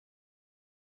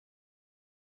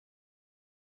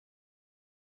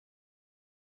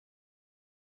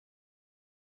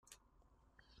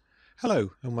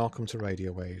Hello and welcome to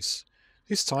Radiowaves.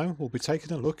 This time we'll be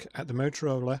taking a look at the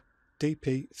Mototrbo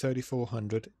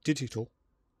DP3400 digital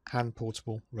hand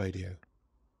portable radio.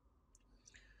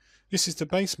 This is the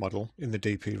base model in the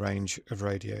DP range of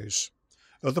radios.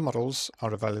 Other models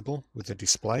are available with a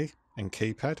display and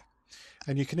keypad,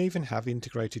 and you can even have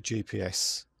integrated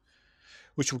GPS,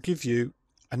 which will give you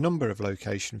a number of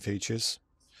location features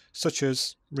such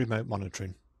as remote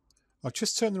monitoring. I'll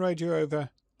just turn the radio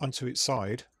over onto its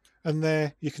side, and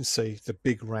there you can see the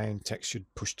big round textured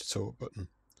push to talk button,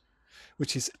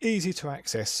 which is easy to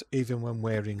access even when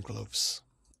wearing gloves.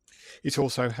 It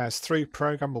also has 3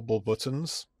 programmable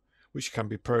buttons which can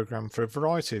be programmed for a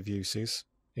variety of uses,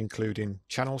 including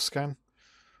channel scan,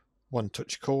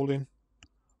 one-touch calling,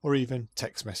 or even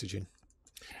text messaging.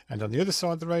 And on the other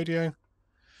side of the radio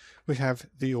we have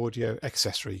the audio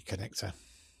accessory connector.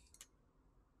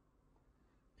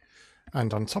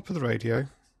 And on top of the radio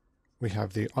we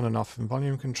have the on and off and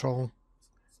volume control,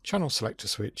 channel selector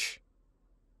switch,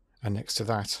 and next to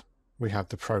that we have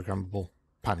the programmable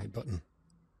panic button.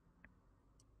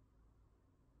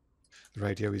 The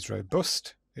radio is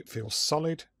robust, it feels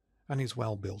solid and is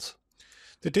well built.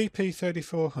 The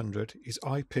DP3400 is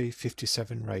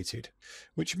IP57 rated,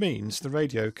 which means the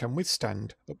radio can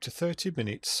withstand up to 30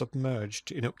 minutes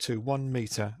submerged in up to 1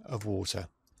 metre of water.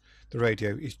 The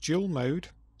radio is dual mode,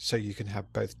 so you can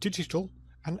have both digital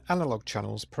and analog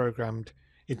channels programmed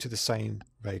into the same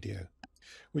radio,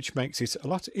 which makes it a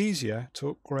lot easier to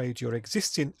upgrade your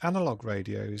existing analog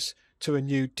radios to a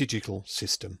new digital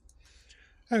system.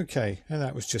 Okay, and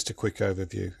that was just a quick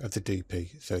overview of the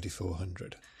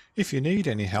DP3400. If you need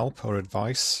any help or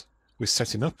advice with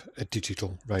setting up a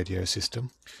digital radio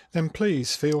system, then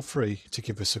please feel free to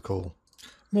give us a call.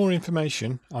 More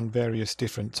information on various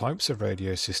different types of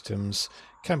radio systems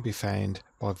can be found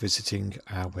by visiting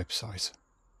our website.